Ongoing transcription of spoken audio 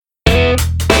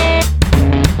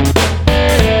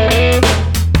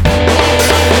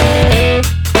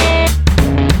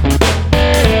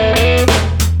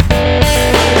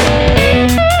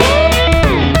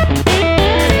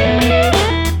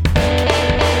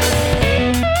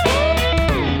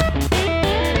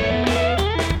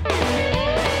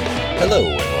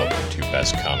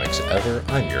Ever.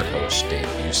 I'm your host, Dave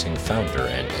Busing, founder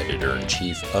and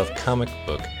editor-in-chief of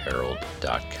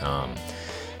comicbookherald.com.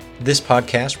 This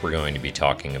podcast, we're going to be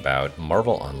talking about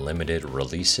Marvel Unlimited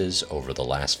releases over the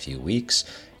last few weeks.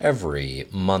 Every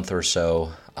month or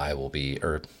so, I will be,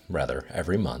 or rather,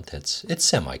 every month. It's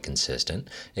semi-consistent.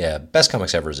 Yeah, Best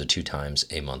Comics Ever is a 2 times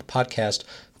a month podcast.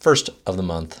 First post of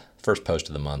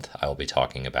the month, I will be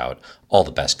talking about all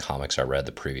the best comics I read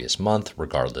the previous month,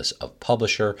 regardless of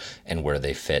publisher, and where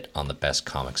they fit on the best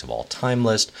comics of all time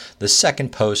list. The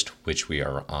second post, which we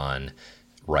are on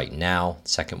right now,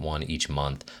 second one each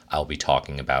month, I'll be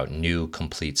talking about new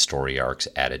complete story arcs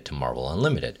added to Marvel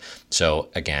Unlimited. So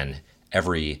again,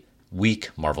 every week,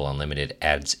 Marvel Unlimited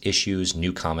adds issues,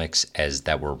 new comics as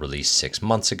that were released 6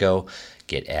 months ago,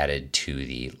 get added to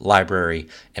the library,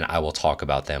 and I will talk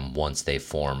about them once they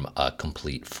form a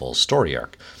complete full story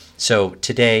arc. So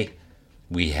today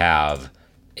we have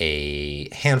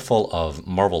a handful of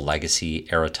Marvel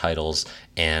Legacy era titles,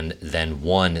 and then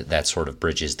one that sort of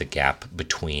bridges the gap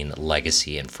between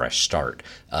Legacy and Fresh Start.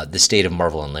 The state of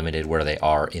Marvel Unlimited, where they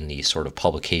are in the sort of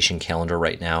publication calendar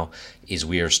right now, is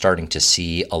we are starting to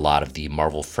see a lot of the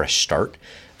Marvel Fresh Start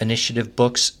initiative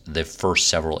books. The first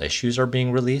several issues are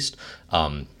being released.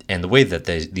 And the way that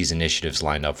these initiatives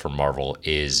lined up for Marvel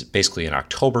is basically in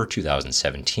October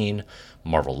 2017,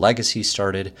 Marvel Legacy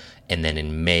started, and then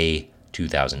in May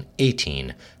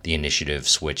 2018, the initiative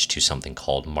switched to something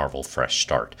called Marvel Fresh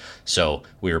Start. So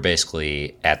we are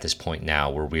basically at this point now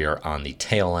where we are on the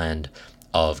tail end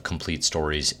of complete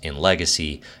stories in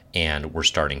Legacy, and we're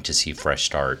starting to see Fresh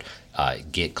Start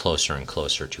get closer and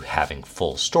closer to having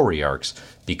full story arcs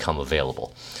become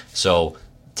available. So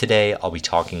today I'll be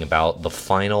talking about the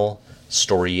final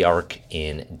story arc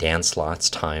in Dan Slott's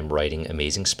time writing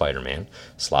Amazing Spider-Man.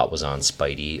 Slott was on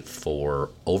Spidey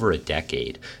for over a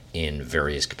decade in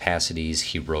various capacities.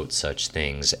 He wrote such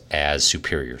things as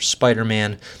Superior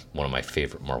Spider-Man, one of my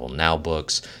favorite Marvel Now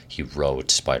books. He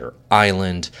wrote Spider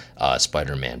Island,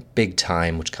 Spider-Man Big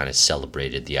Time, which kind of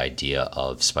celebrated the idea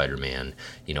of Spider-Man,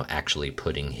 actually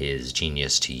putting his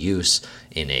genius to use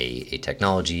in a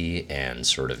technology and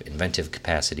sort of inventive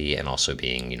capacity, and also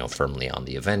being, firmly on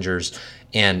the Avengers,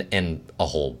 and a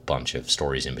whole bunch of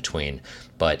stories in between.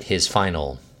 But his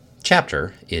final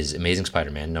chapter is Amazing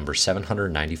Spider-Man number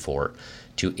 794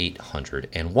 to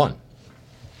 801.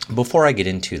 Before I get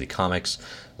into the comics,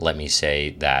 let me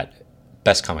say that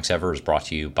Best Comics Ever is brought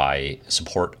to you by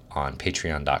support on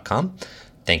patreon.com.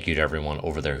 Thank you to everyone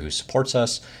over there who supports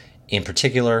us. In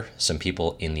particular, some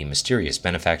people in the mysterious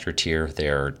benefactor tier.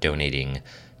 They're donating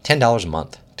 $10 a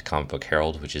month to Comic Book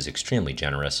Herald, which is extremely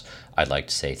generous. I'd like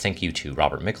to say thank you to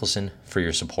Robert Mickelson for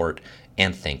your support,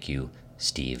 and thank you,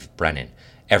 Steve Brennan.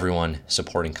 Everyone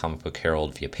supporting Comic Book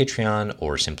Herald via Patreon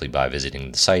or simply by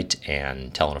visiting the site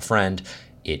and telling a friend,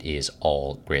 it is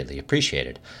all greatly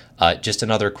appreciated. Just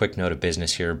another quick note of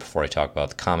business here before I talk about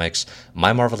the comics.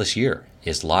 My Marvelous Year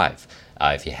is live.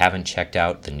 If you haven't checked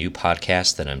out the new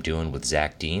podcast that I'm doing with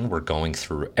Zach Dean, we're going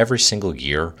through every single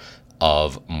year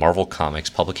of Marvel Comics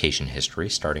publication history,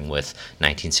 starting with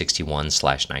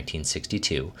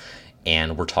 1961/1962.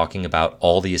 And we're talking about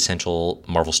all the essential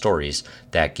Marvel stories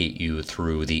that get you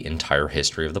through the entire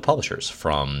history of the publishers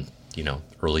from,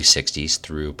 early 60s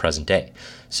through present day.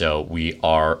 So we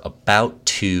are about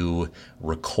to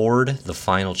record the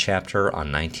final chapter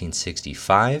on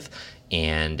 1965.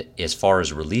 And as far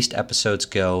as released episodes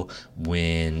go,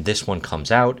 when this one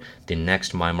comes out, the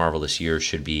next My Marvelous Year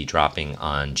should be dropping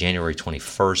on January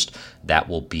 21st. That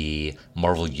will be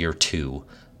Marvel Year 2,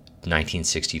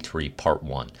 1963 Part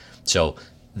 1. So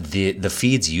the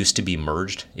feeds used to be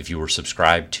merged. If you were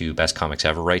subscribed to Best Comics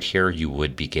Ever right here, you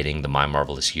would be getting the My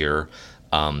Marvelous Year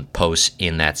posts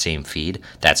in that same feed.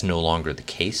 That's no longer the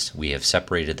case. We have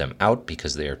separated them out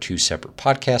because they are 2 separate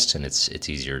podcasts, and it's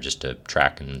easier just to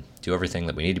track and do everything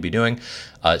that we need to be doing.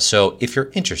 So if you're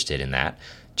interested in that,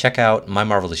 check out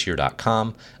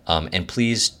mymarvelousyear.com, and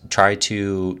please try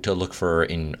to look for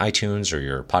in iTunes or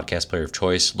your podcast player of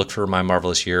choice, look for My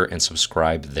Marvelous Year and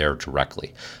subscribe there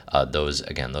directly. Those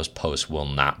posts will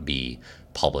not be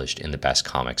published in the Best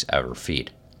Comics Ever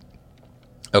feed.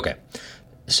 Okay,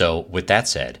 so with that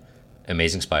said,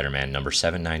 Amazing Spider-Man number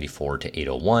 794 to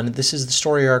 801. This is the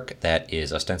story arc that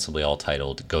is ostensibly all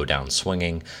titled Go Down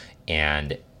Swinging,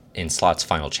 and in Slott's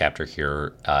final chapter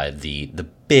here, the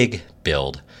big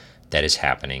build that is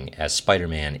happening as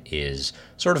Spider-Man is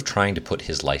sort of trying to put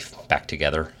his life back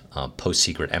together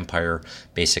post-Secret Empire.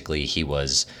 Basically, he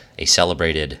was a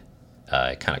celebrated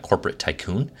kind of corporate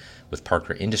tycoon with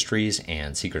Parker Industries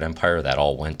and Secret Empire. That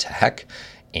all went to heck,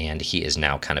 and he is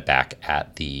now kind of back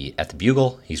at the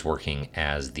Bugle. He's working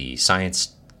as the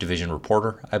science division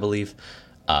reporter, I believe,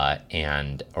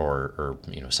 and or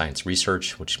science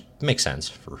research, which makes sense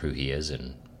for who he is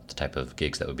and the type of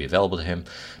gigs that would be available to him.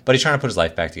 But he's trying to put his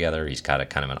life back together. He's got a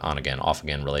kind of an on again, off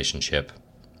again relationship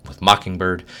with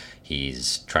Mockingbird.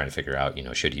 He's trying to figure out,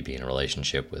 should he be in a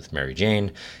relationship with Mary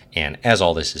Jane? And as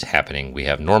all this is happening, we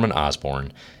have Norman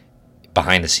Osborn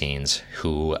behind the scenes,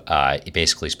 who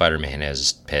basically Spider-Man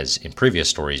has in previous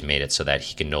stories made it so that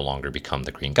he can no longer become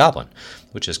the Green Goblin,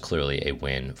 which is clearly a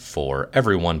win for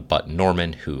everyone but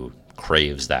Norman, who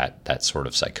craves that sort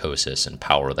of psychosis and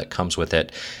power that comes with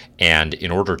it. And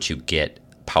in order to get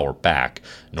power back,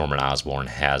 Norman Osborn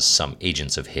has some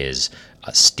agents of his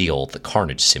steal the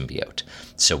Carnage symbiote.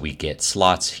 So we get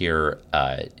slots here.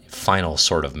 Final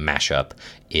sort of mashup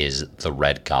is the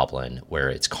Red Goblin, where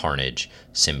it's Carnage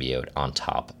symbiote on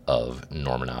top of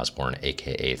Norman Osborn,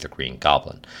 aka the Green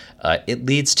Goblin. It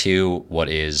leads to what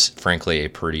is, frankly, a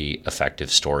pretty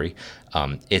effective story.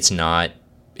 It's not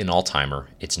an all-timer.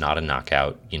 It's not a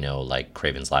knockout, like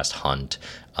Kraven's Last Hunt,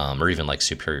 or even like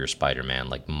Superior Spider-Man,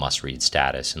 like must-read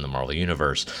status in the Marvel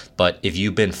Universe. But if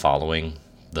you've been following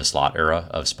the Slott era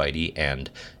of Spidey and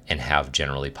have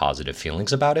generally positive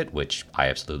feelings about it, which I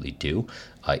absolutely do,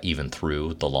 even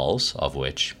through the lulls, of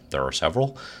which there are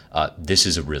several, this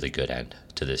is a really good end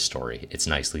to this story. It's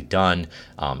nicely done.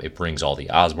 It brings all the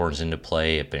Osborns into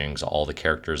play. It brings all the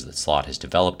characters that Slott has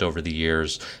developed over the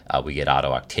years. We get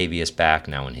Otto Octavius back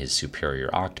now in his Superior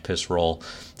Octopus role.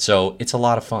 So it's a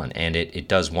lot of fun, and it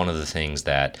does one of the things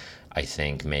that I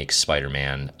think makes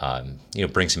Spider-Man,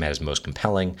 brings him at his most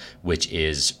compelling, which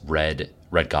is Red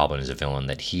Goblin is a villain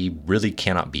that he really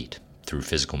cannot beat through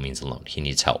physical means alone. He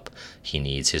needs help. He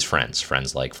needs his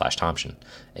friends like Flash Thompson,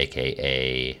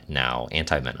 aka now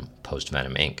Anti-Venom,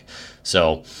 post-Venom Inc.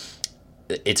 So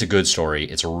it's a good story.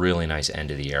 It's a really nice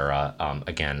end of the era.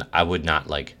 Again, I would not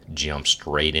jump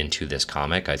straight into this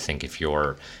comic. I think if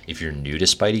you're new to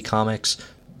Spidey comics,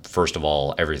 first of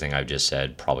all, everything I've just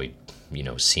said probably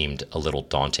seemed a little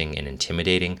daunting and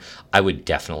intimidating. I would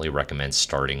definitely recommend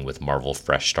starting with Marvel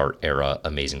Fresh Start era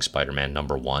Amazing Spider-Man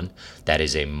 #1. That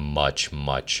is a much,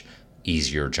 much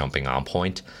easier jumping on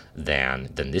point than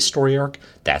this story arc.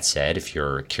 That said, if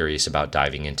you're curious about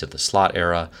diving into the Slott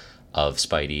era of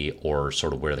Spidey, or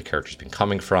sort of where the character's been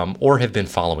coming from, or have been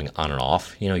following on and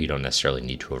off, you don't necessarily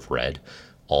need to have read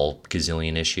all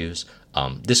gazillion issues.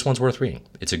 This one's worth reading.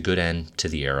 It's a good end to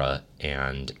the era,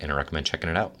 and I recommend checking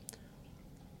it out.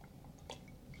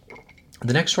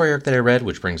 The next story arc that I read,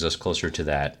 which brings us closer to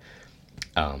that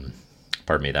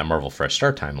Marvel Fresh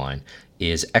Start timeline,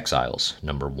 is Exiles,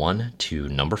 #1 to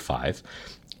 #5.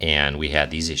 And we had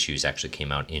these issues actually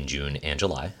came out in June and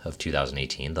July of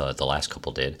 2018. The last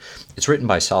couple did. It's written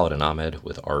by Saladin Ahmed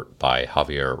with art by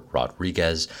Javier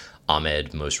Rodriguez.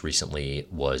 Ahmed most recently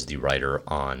was the writer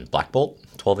on Black Bolt,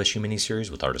 12-issue miniseries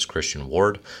with artist Christian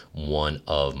Ward, one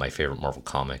of my favorite Marvel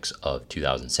comics of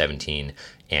 2017,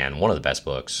 and one of the best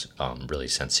books, really,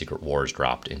 since Secret Wars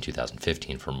dropped in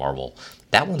 2015 for Marvel.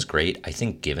 That one's great. I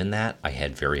think given that, I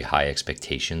had very high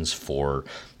expectations for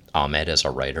Ahmed as a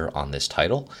writer on this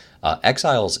title.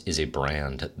 Exiles is a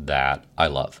brand that I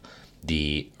love.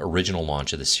 The original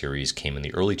launch of the series came in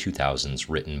the early 2000s,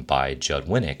 written by Judd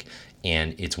Winnick,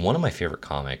 and it's one of my favorite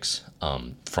comics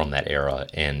from that era,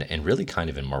 and really kind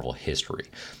of in Marvel history.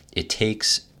 It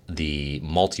takes the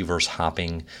multiverse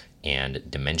hopping and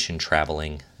dimension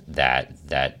traveling that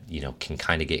can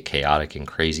kind of get chaotic and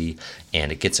crazy,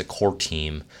 and it gets a core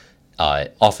team,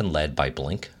 often led by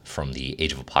Blink from the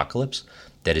Age of Apocalypse,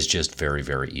 that is just very,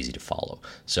 very easy to follow.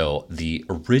 So the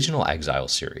original Exile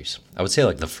series, I would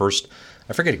say the first,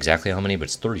 I forget exactly how many, but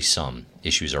it's 30-some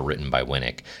issues are written by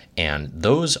Winnick. And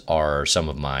those are some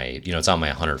of my, it's on my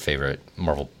 100 favorite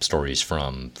Marvel stories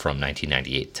from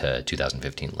 1998 to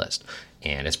 2015 list.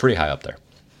 And it's pretty high up there.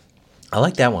 I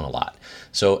like that one a lot.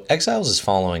 So Exiles is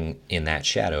following in that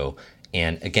shadow.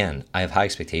 And again, I have high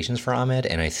expectations for Ahmed,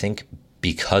 and I think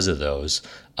because of those,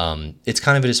 it's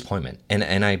kind of a disappointment.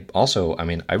 And I also,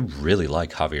 I really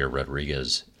like Javier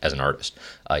Rodriguez as an artist.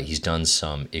 He's done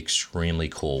some extremely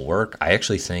cool work. I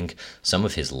actually think some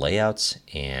of his layouts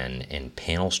and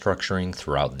panel structuring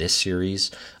throughout this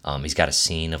series, he's got a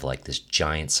scene of this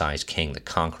giant-sized Kang the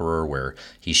Conqueror where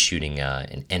he's shooting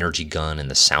an energy gun, and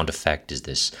the sound effect is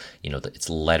this, it's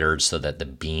lettered so that the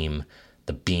beam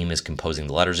is composing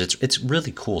the letters. It's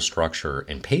really cool structure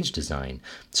and page design.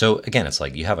 So again, it's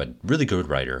you have a really good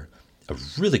writer, a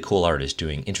really cool artist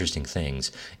doing interesting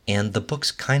things, and the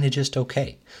book's kind of just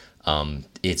okay.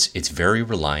 It's very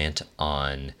reliant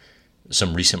on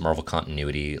some recent Marvel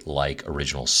continuity like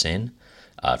Original Sin.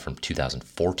 from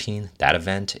 2014. That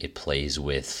event, it plays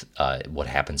with what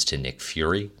happens to Nick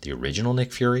Fury, the original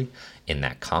Nick Fury, in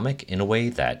that comic in a way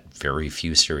that very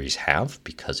few series have,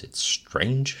 because it's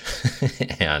strange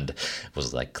and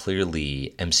was like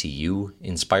clearly MCU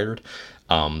inspired.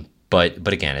 But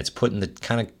again, it's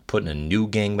putting a new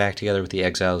gang back together with the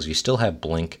Exiles. You still have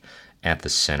Blink at the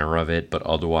center of it, but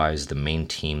otherwise the main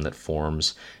team that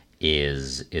forms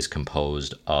is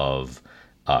composed of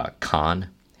Khan,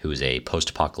 who is a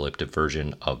post-apocalyptic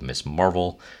version of Miss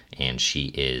Marvel, and she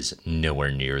is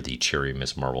nowhere near the cheery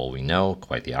Miss Marvel we know,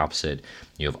 quite the opposite.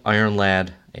 You have Iron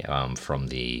Lad, from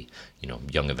the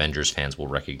Young Avengers fans will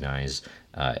recognize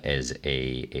as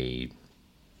a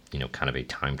kind of a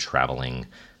time-traveling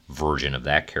version of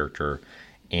that character.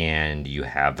 And you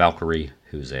have Valkyrie,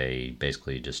 who's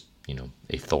basically just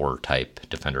a Thor type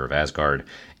defender of Asgard,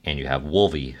 and you have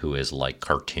Wolvie, who is like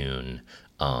cartoon,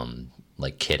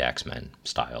 like Kid X-Men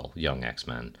style, young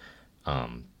X-Men,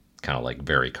 kind of like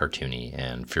very cartoony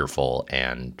and fearful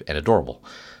and adorable.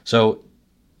 So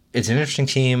it's an interesting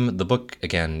team. The book,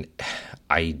 again,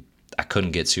 I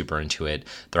couldn't get super into it.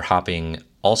 They're hopping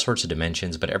all sorts of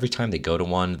dimensions, but every time they go to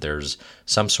one, there's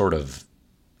some sort of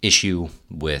issue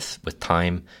with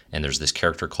time, and there's this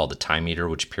character called the Time Eater,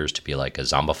 which appears to be like a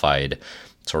zombified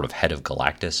sort of head of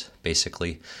Galactus,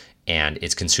 basically, and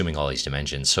it's consuming all these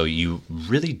dimensions. So you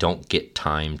really don't get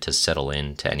time to settle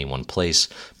into any one place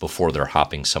before they're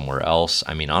hopping somewhere else.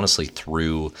 I mean, honestly,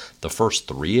 through the first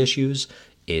 3 issues,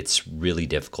 it's really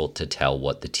difficult to tell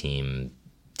what the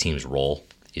team's role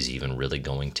is even really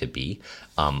going to be.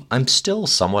 I'm still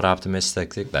somewhat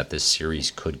optimistic that this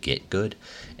series could get good,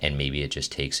 and maybe it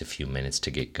just takes a few minutes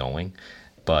to get going.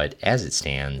 But as it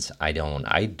stands, I'd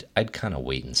kind of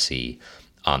wait and see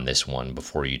on this one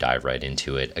before you dive right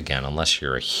into it. Again, unless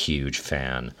you're a huge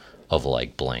fan of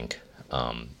like Blink,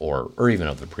 or even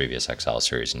of the previous Exile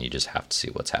series, and you just have to see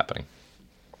what's happening.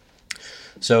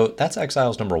 So that's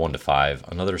Exiles number 1 to 5.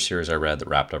 Another series I read that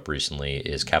wrapped up recently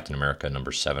is Captain America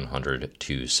number 700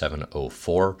 to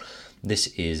 704. This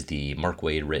is the Mark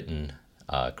Waid written,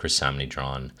 Chris Samnee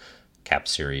drawn Cap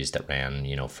series that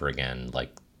ran, for again,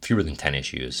 like fewer than 10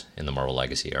 issues in the Marvel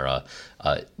Legacy era.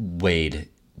 Waid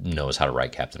knows how to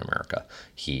write Captain America.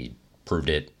 He proved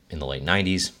it in the late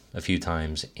 90s a few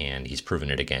times, and he's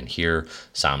proven it again here.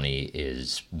 Samnee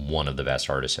is one of the best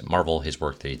artists at Marvel. His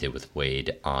work that he did with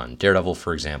Waid on Daredevil,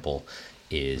 for example,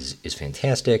 is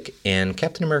fantastic, and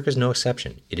Captain America is no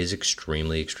exception. It is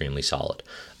extremely, extremely solid.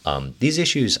 These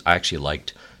issues I actually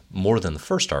liked more than the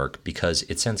first arc because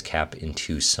it sends Cap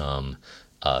into some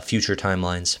future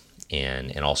timelines,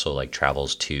 and also like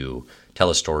travels to tell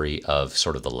a story of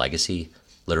sort of the legacy,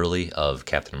 literally, of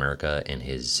Captain America and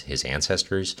his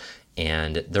ancestors.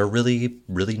 And they're really,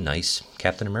 really nice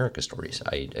Captain America stories.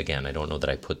 I don't know that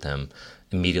I put them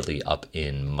immediately up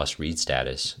in must-read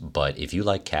status, but if you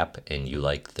like Cap and you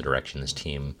like the direction this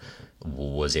team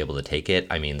was able to take it,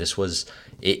 I mean,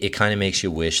 it kind of makes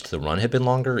you wish the run had been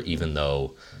longer, even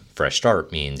though fresh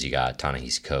start means you got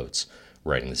Ta-Nehisi Coates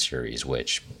writing the series,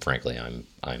 which, frankly,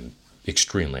 I'm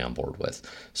extremely on board with.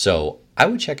 So I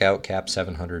would check out Cap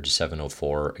 700 to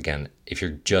 704. Again, if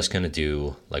you're just going to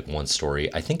do like one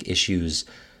story, I think issues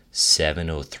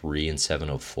 703 and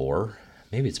 704,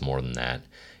 maybe it's more than that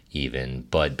even,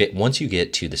 but once you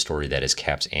get to the story that is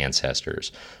Cap's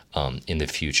ancestors in the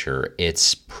future,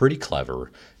 it's pretty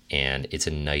clever, and it's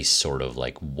a nice sort of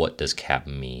like, what does Cap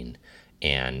mean,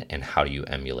 and how do you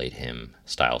emulate him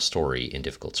style story in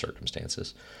difficult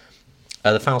circumstances.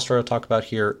 The final story I'll talk about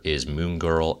here is Moon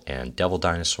Girl and Devil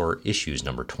Dinosaur, issues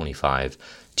number 25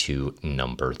 to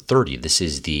number 30. This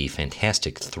is the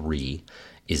Fantastic 3,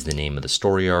 is the name of the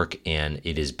story arc, and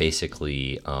it is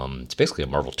basically a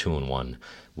Marvel 2-in-1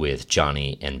 with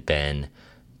Johnny and Ben,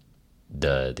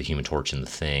 the Human Torch and the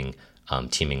Thing,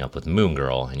 teaming up with Moon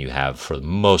Girl, and you have, for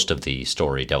most of the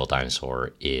story, Devil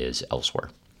Dinosaur is elsewhere.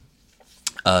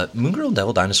 Moon Girl and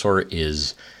Devil Dinosaur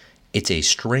it's a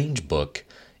strange book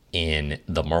in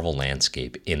the Marvel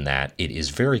landscape, in that it is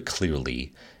very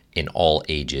clearly an all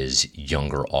ages,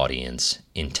 younger audience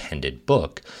intended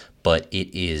book, but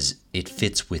it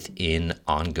fits within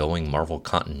ongoing Marvel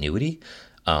continuity.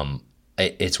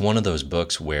 It's one of those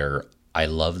books where I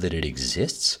love that it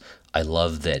exists. I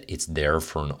love that it's there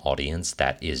for an audience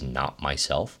that is not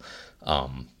myself.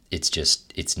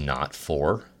 It's not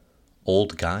for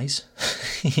old guys,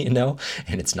 and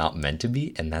it's not meant to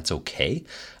be, and that's okay.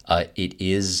 It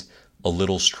is a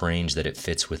little strange that it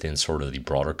fits within sort of the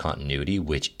broader continuity,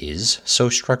 which is so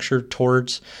structured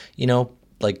towards,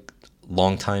 like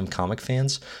longtime comic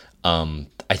fans.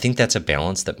 I think that's a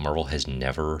balance that Marvel has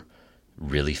never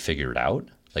really figured out.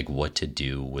 like what to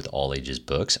do with all ages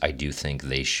books. I do think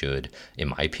they should, in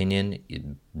my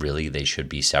opinion, really they should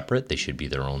be separate. They should be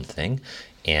their own thing.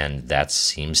 And that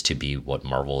seems to be what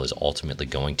Marvel is ultimately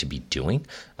going to be doing.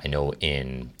 I know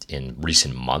in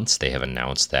recent months they have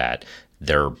announced that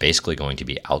they're basically going to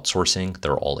be outsourcing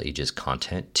their all ages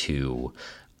content to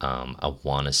I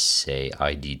want to say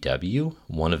IDW,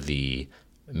 one of the,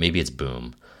 maybe it's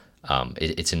Boom.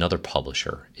 It's another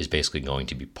publisher is basically going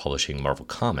to be publishing Marvel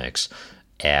Comics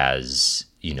as,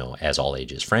 you know, as all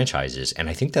ages franchises. And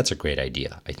I think that's a great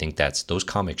idea. I think those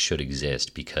comics should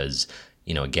exist because,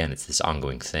 you know, again, it's this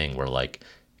ongoing thing where like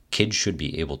kids should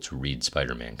be able to read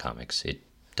Spider-Man comics. It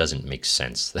doesn't make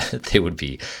sense that they would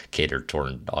be catered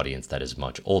toward an audience that is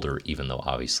much older, even though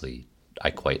obviously I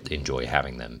quite enjoy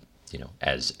having them, you know,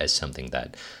 as something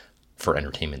that for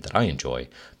entertainment that I enjoy.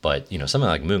 But, you know, something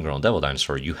like Moon Girl and Devil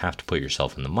Dinosaur, you have to put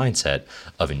yourself in the mindset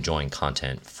of enjoying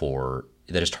content for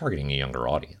that is targeting a younger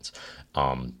audience.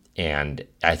 And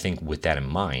I think with that in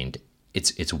mind,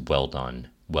 it's well done,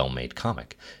 well made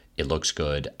comic. It looks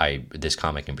good. This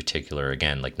comic in particular,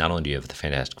 again, like not only do you have the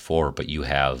Fantastic Four, but you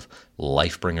have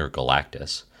Lifebringer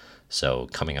Galactus. So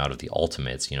coming out of the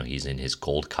Ultimates, you know, he's in his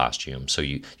gold costume. So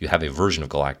you have a version of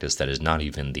Galactus that is not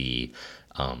even the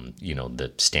you know,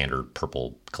 the standard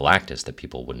purple Galactus that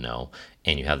people would know,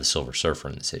 and you have the Silver Surfer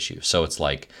in this issue. So it's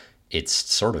like it's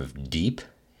sort of deep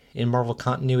in Marvel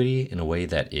continuity in a way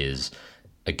that is,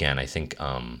 again, I think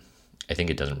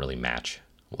it doesn't really match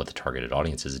what the targeted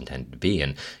audience is intended to be.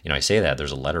 And, you know, I say that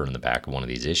there's a letter in the back of one of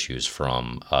these issues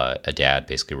from a dad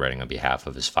basically writing on behalf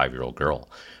of his 5-year-old girl,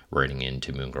 writing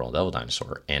into Moon Girl and Devil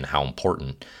Dinosaur, and how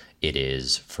important it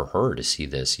is for her to see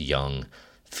this young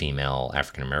female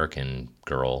African-American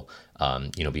girl,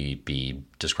 you know, be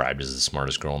described as the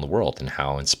smartest girl in the world, and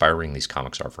how inspiring these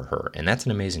comics are for her. And that's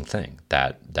an amazing thing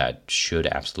that should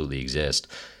absolutely exist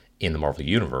in the Marvel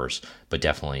universe, but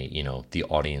definitely, you know, the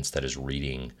audience that is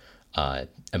reading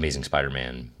Amazing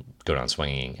Spider-Man, Go Down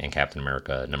Swinging, and Captain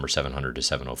America number 700 to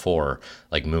 704,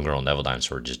 like Moon Girl and Devil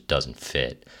Dinosaur just doesn't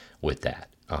fit with that.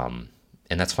 And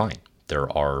that's fine.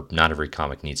 Not every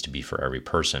comic needs to be for every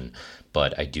person,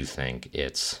 but I do think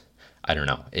I don't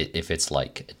know, if it's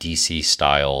like DC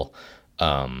style,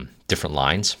 different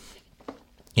lines,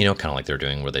 you know, kind of like they're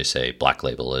doing where they say Black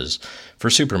Label is for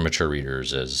super mature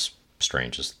readers, as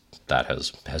strange as that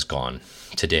has gone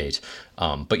to date.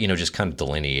 But, you know, just kind of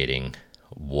delineating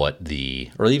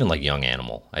or even like Young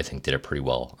Animal, I think did it pretty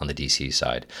well on the DC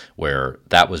side, where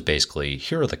that was basically,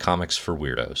 here are the comics for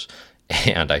weirdos.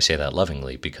 And I say that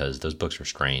lovingly because those books are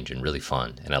strange and really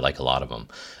fun, and I like a lot of them.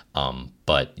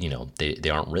 But, you know, they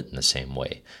aren't written the same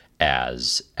way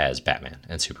as Batman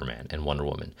and Superman and Wonder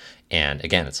Woman. And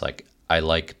again, it's like, I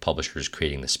like publishers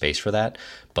creating the space for that,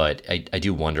 but I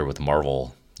do wonder with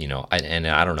Marvel, you know, and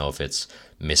I don't know if it's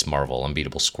Miss Marvel,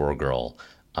 Unbeatable Squirrel Girl,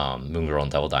 Moon Girl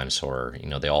and Devil Dinosaur, you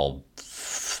know, they all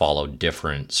follow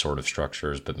different sort of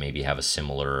structures, but maybe have a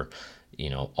similar, you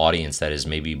know, audience that is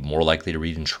maybe more likely to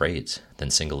read in trades than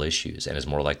single issues, and is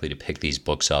more likely to pick these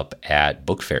books up at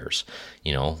book fairs,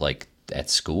 you know, like at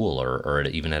school or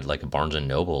even at like a Barnes and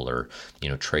Noble, or, you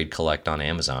know, trade collect on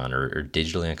Amazon or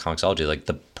digitally on Comixology. Like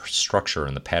the structure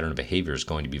and the pattern of behavior is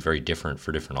going to be very different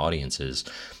for different audiences.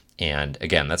 And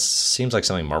again, that seems like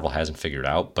something Marvel hasn't figured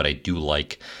out, but I do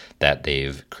like that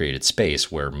they've created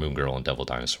space where Moon Girl and Devil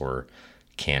Dinosaur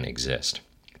can exist.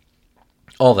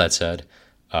 All that said,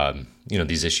 you know,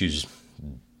 these issues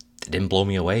didn't blow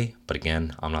me away, but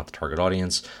again, I'm not the target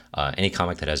audience. Any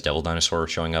comic that has Devil Dinosaur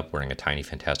showing up wearing a tiny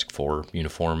Fantastic Four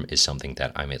uniform is something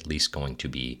that I'm at least going to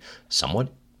be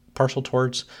somewhat partial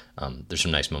towards. There's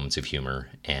some nice moments of humor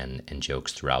and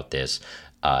jokes throughout this.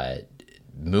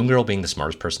 Moon Girl being the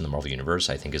smartest person in the Marvel Universe,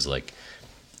 I think is like,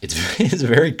 it's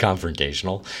very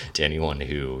confrontational to anyone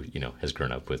who, you know, has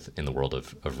grown up in the world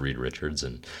of Reed Richards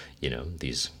and, you know,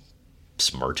 these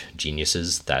smart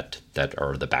geniuses that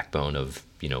are the backbone of,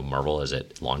 you know, Marvel as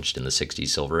it launched in the 60s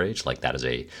Silver Age. Like that is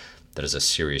a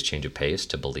serious change of pace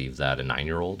to believe that a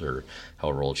 9-year-old or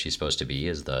however old she's supposed to be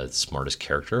is the smartest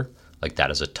character. Like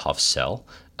that is a tough sell.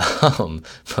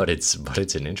 But it's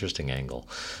an interesting angle.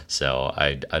 So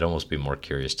I'd almost be more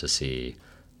curious to see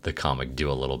the comic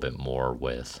do a little bit more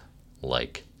with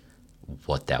like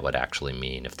what that would actually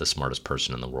mean if the smartest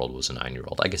person in the world was a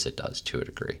 9-year-old. I guess it does to a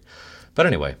degree. But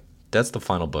anyway, that's the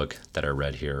final book that I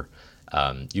read here.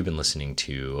 You've been listening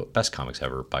to Best Comics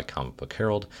Ever by Comic Book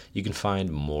Herald. You can find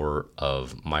more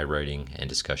of my writing and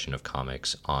discussion of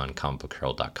comics on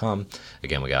comicbookherald.com.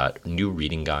 Again, we got new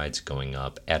reading guides going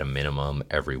up at a minimum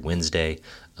every Wednesday.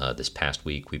 This past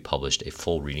week, we published a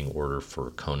full reading order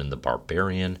for Conan the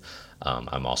Barbarian.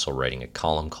 I'm also writing a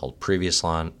column called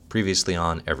Previously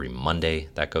On every Monday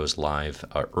that goes live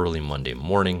early Monday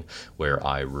morning, where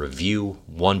I review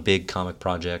one big comic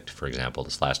project. For example,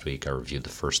 this last week I reviewed the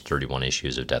first 31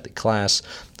 issues of Deadly Class.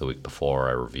 The week before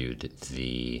I reviewed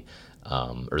the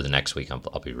next week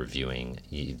I'll be reviewing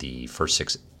the first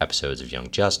 6 episodes of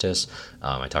Young Justice.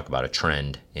 I talk about a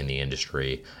trend in the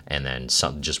industry, and then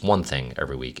just one thing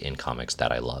every week in comics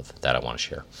that I love, that I want to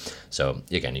share. So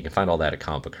again, you can find all that at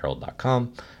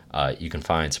comicbookherald.com. You can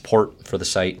find support for the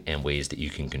site and ways that you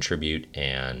can contribute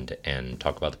and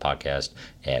talk about the podcast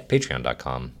at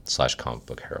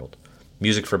patreon.com/comicbookherald.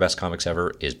 Music for Best Comics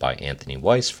Ever is by Anthony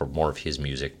Weiss. For more of his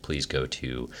music, please go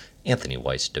to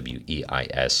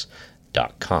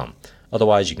anthonyweiss.com.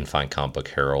 Otherwise, you can find Comic Book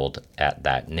Herald at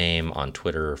that name on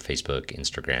Twitter, Facebook,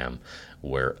 Instagram,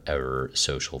 wherever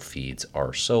social feeds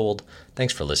are sold.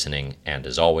 Thanks for listening, and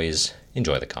as always,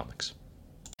 enjoy the comics.